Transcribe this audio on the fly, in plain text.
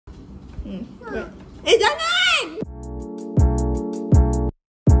Jangan!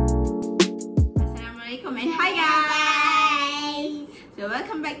 Assalamualaikum and hi guys! So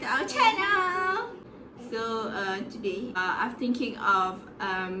welcome back to our channel. So today I'm thinking of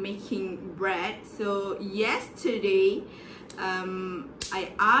making bread. So yesterday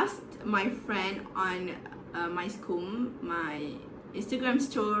I asked my friend on my Instagram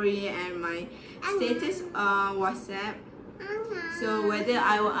story and my status WhatsApp. So whether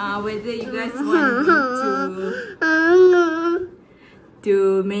you guys want me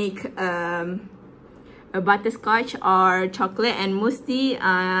to make a butterscotch or chocolate, and mostly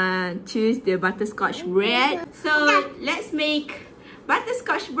choose the butterscotch bread. So let's make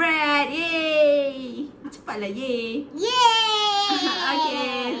butterscotch bread. Yay! Cepatlah, yay! Yay!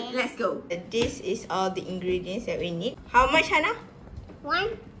 Okay, let's go. This is all the ingredients that we need. How much, Hannah? 1,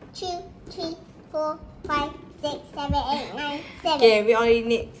 2, 3, 4, 5, 6, 7, 8, 9, 7. Okay, we only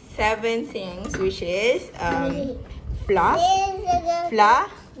need 7 things, which is flour,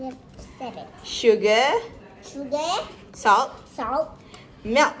 sugar, salt,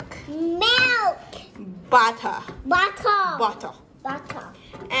 milk, butter,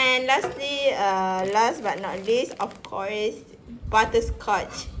 and lastly, last but not least, of course,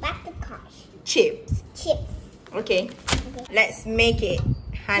 butterscotch chips. Okay, let's make it,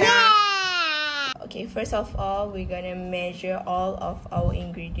 Hannah. Yeah! Okay, first of all, we're gonna measure all of our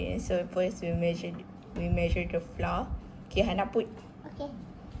ingredients. So first we measure the flour. Okay, Hannah put. Okay.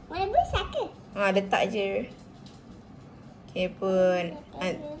 Mana boleh second? Letak je. Okay, put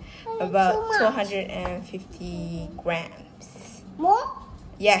about 250 grams. More?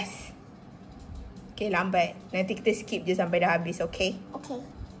 Yes. Okay, lambat. Nanti kita skip je sampai dah habis, okay? Okay.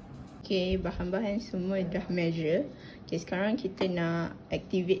 Okay, bahan-bahan semua dah measure. Okay, sekarang kita nak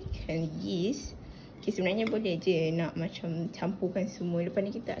activatekan yeast. Okay, sebenarnya boleh je nak macam campurkan semua. Lepas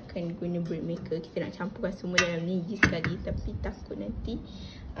ni kita akan guna bread maker. Kita nak campurkan semua dalam ni yeast sekali. Tapi takut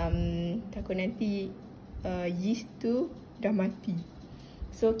nanti yeast tu dah mati.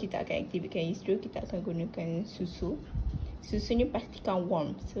 So kita akan activatekan yeast dulu. Kita akan gunakan susu. Susu ni pastikan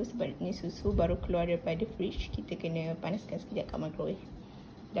warm. So sebab ni susu baru keluar daripada fridge, kita kena panaskan sekejap kat microwave.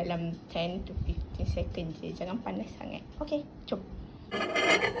 Dalam 10 to 15 second je. Jangan panas sangat. Okay, jom.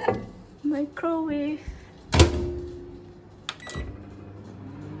 Microwave.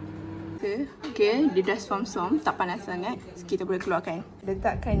 Okay, dia dah suam-suam, tak panas sangat. So, kita boleh keluarkan.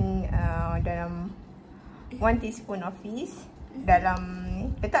 Letakkan dalam 1 teaspoon of yeast. Dalam ni.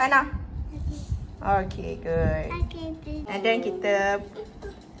 Letak Ana. Okay, good. And then kita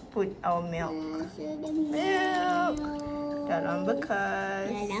put our milk. Dalam bekas.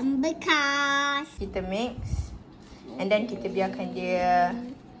 Kita mix. And then kita biarkan dia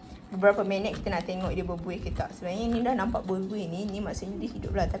beberapa minit. Kita nak tengok dia berbuih ke tak. Sebenarnya ni dah nampak berbuih ni. Ni maksudnya dia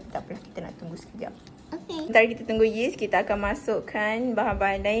hidup lah. Tapi tak apalah, kita nak tunggu sekejap. Okay. Sementara kita tunggu yeast, kita akan masukkan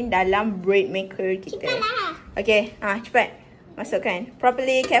bahan-bahan lain dalam bread maker kita. Cepatlah. Okay, cepat. Masukkan.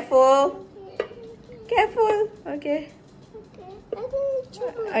 Properly, careful. Okay.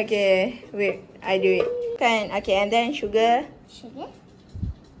 Okay, wait, I do it. Kan, okay, and then sugar.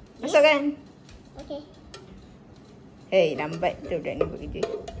 Masukkan. Okay. Hey, lambat tu dah ni bekerja.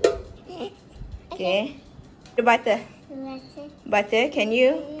 Okay. The butter, can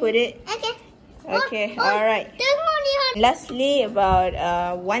you put it? Okay, alright. Lastly, about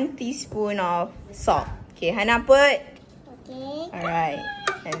 1 teaspoon of salt. Okay, Hannah put. Okay. Alright.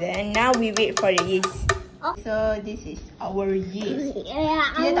 And then now we wait for the yeast. So this is our yeast.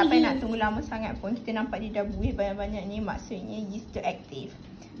 Kita tak payah nak tunggu lama sangat pun. Kita nampak dia dah buih banyak-banyak ni. Maksudnya yeast tu aktif.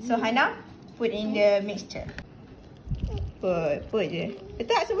 So Hannah, put in the mixture. Put je.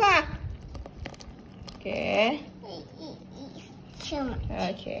 Letak semua. Okay.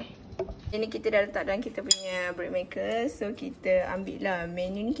 Okay. Ini kita dah letak dalam kita punya bread maker. So kita ambil lah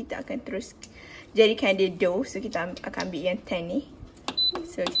menu ni. Kita akan terus jadikan dia dough. So kita akan ambil yang 10 ni.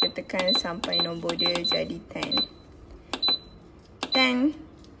 So kita tekan sampai nombor dia jadi 10.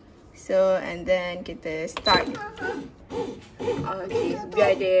 So and then kita start. Okay,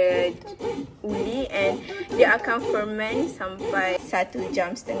 biar dia uli and dia akan ferment sampai 1.5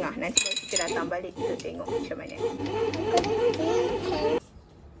 jam. Nanti kita datang balik, kita tengok macam mana.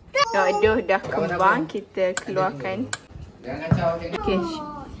 Dough dah kembang, kita keluarkan.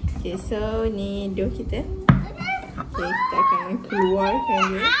 Okay, so ni dough kita. Okay, kita akan keluarkan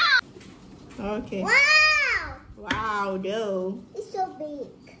dia. Okay. Wow, dough. It's so big.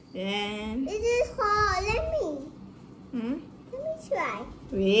 Then This is hard. Let me try.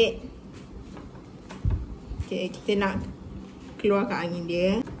 Wait. Okay, kita nak keluarkan angin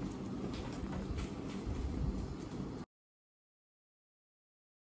dia.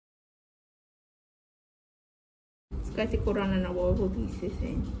 Kata korang nak buat berapa pieces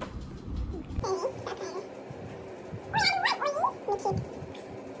kan.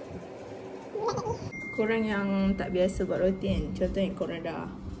 Korang yang tak biasa buat roti kan, contohnya korang dah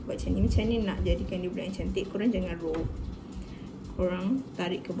buat macam ni nak jadikan dia bulat yang cantik, korang jangan roll. Korang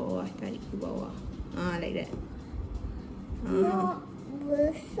tarik ke bawah, like that.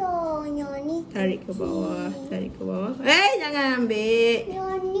 Besarnya ni kecil. Tarik ke bawah. Jangan ambil.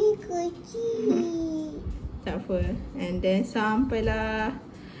 Yang ni kecil. Tak apa. And then sampailah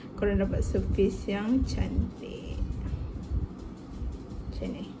korang dapat surface yang cantik.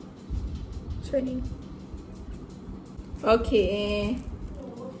 Macam ni. Okay.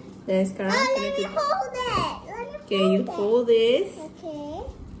 Dan sekarang kena tutup. Hold it. Okay, you hold this. Okay.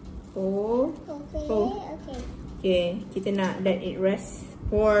 Hold. Okay. Okay, kita nak let it rest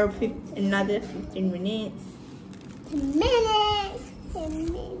for another 15 minutes. 10 minutes.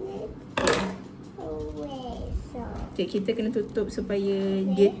 Okay, kita kena tutup supaya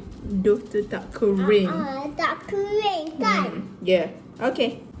dia dough tu tak kering. Tak kering kan? Yeah.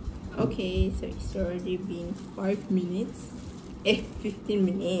 Okay, so it's already been 5 minutes. 15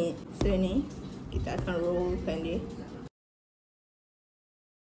 minutes. So ni, kita akan rollkan dia.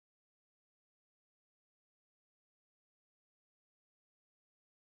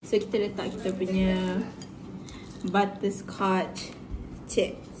 So kita letak kita punya butterscotch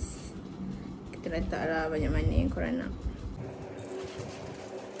chips. Kita letaklah banyak mana yang korang nak.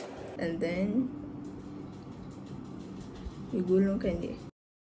 And then you gulungkan dia.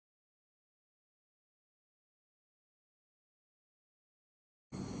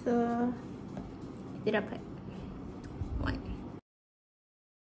 So kita dapat one.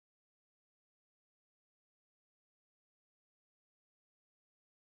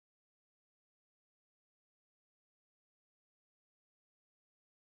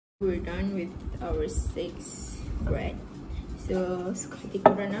 We're done with our 6 bread. So seperti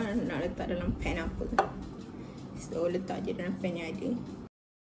korang nak letak dalam pan apa, so letak je dalam pan yang ada.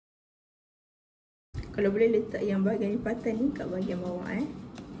 Kalau boleh letak yang bahagian lipatan ni kat bahagian bawah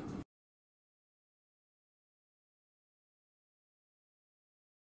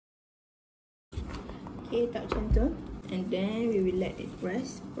Okay, tak macam tu. And then we will let it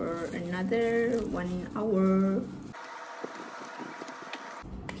rest for another 1 hour.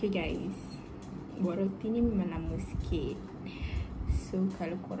 Okay guys, buat roti ni memang lama sikit. So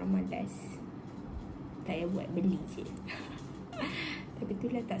kalau korang malas, tak payah buat, beli je. Tapi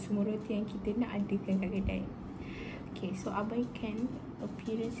itulah, tak semua roti yang kita nak adakan kat kedai. Okay, so abaikan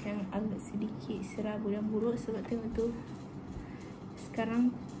appearance yang agak sedikit serabut dan buruk. Sebab tengok tu, sekarang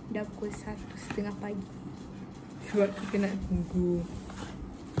dah pukul 1:30 pagi. Sebab kita nak tunggu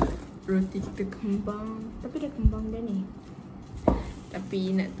roti kita kembang. Tapi dah kembang dah ni.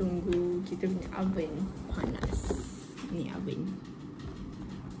 Tapi nak tunggu kita punya oven panas. Ni oven.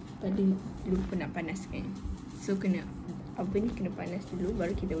 Tadi lupa nak panaskan. So oven kena panas dulu,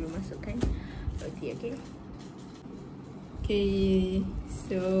 baru kita boleh masukkan roti. Okay. Okay.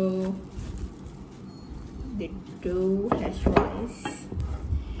 So the dough has rise.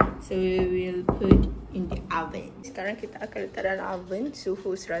 So we will put in the oven. Sekarang kita akan letak dalam oven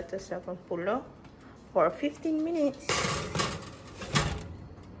suhu 180 for 15 minutes.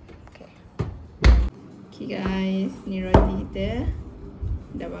 Okay guys, ni roti kita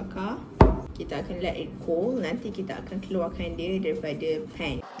dah bakar. Kita akan let it cool. Nanti kita akan keluarkan dia daripada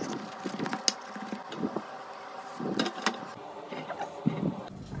pan.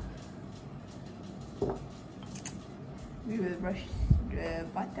 We will brush the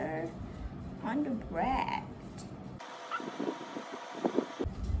butter on the bread.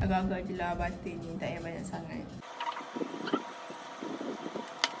 Agak-agak je lah butter ni, tak payah banyak sangat.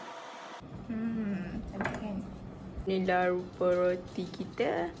 Cantik kan? Inilah rupa roti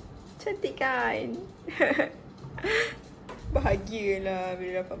kita. Cantik kan? Bahagialah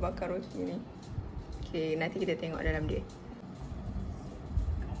bila dapat bakar roti ni. Okay, nanti kita tengok dalam dia.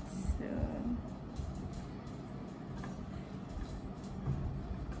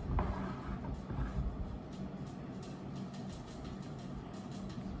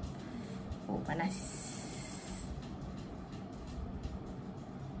 Oh, panas.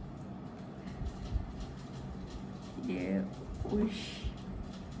 Dia push.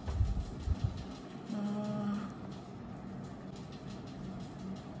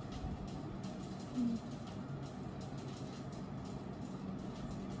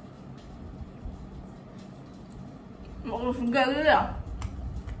 Oh, segar ke tak?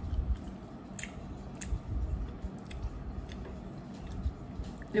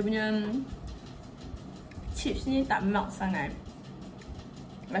 Dia punya chips ni tak melt sangat.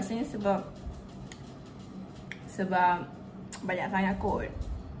 Rasanya sebab Sebab banyak sangat kot.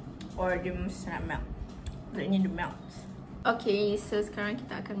 Or dia mesti nak melt. Maksudnya dia melt. Okay, so sekarang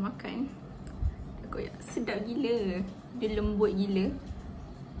kita akan makan. Sedap gila. Dia lembut gila.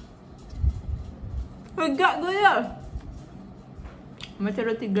 Agak gila. Macam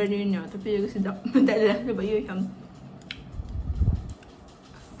roti gardenia tapi juga sedap. Tak adalah sebab dia macam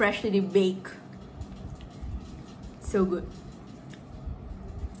freshly baked. So good.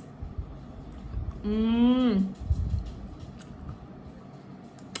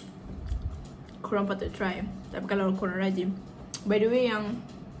 Korang patut try. Tapi kalau korang rajin. By the way, yang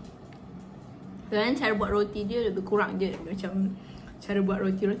sebenarnya cara buat roti dia lebih kurang je. Macam cara buat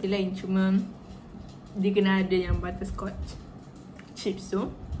roti-roti lain. Cuma dia kena ada yang butterscotch chips tu.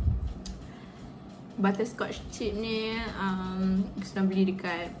 Butterscotch chip ni senang beli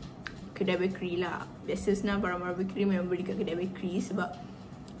dekat kedai bakery lah. Biasa senang barang-barang bakery memang beli dekat kedai bakery. Sebab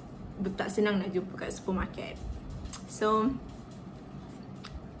tak senang nak jumpa kat supermarket. So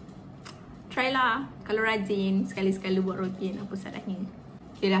try lah. Kalau rajin, sekali-sekala buat roti, apa salahnya.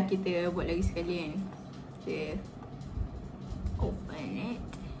 Okay lah, kita buat lagi sekali kan. Kita open it.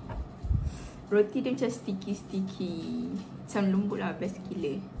 Roti dia macam sticky-sticky. Macam lembut lah, best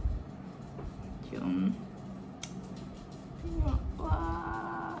gila. Jom. Tengok.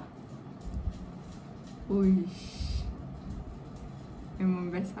 Wah. Uish. Memang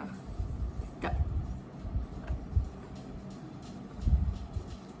best lah. Sedap.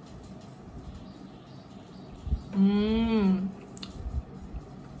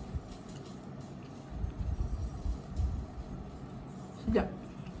 Sedap.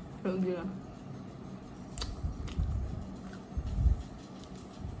 Sedap gila.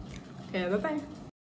 Okay, bye-bye.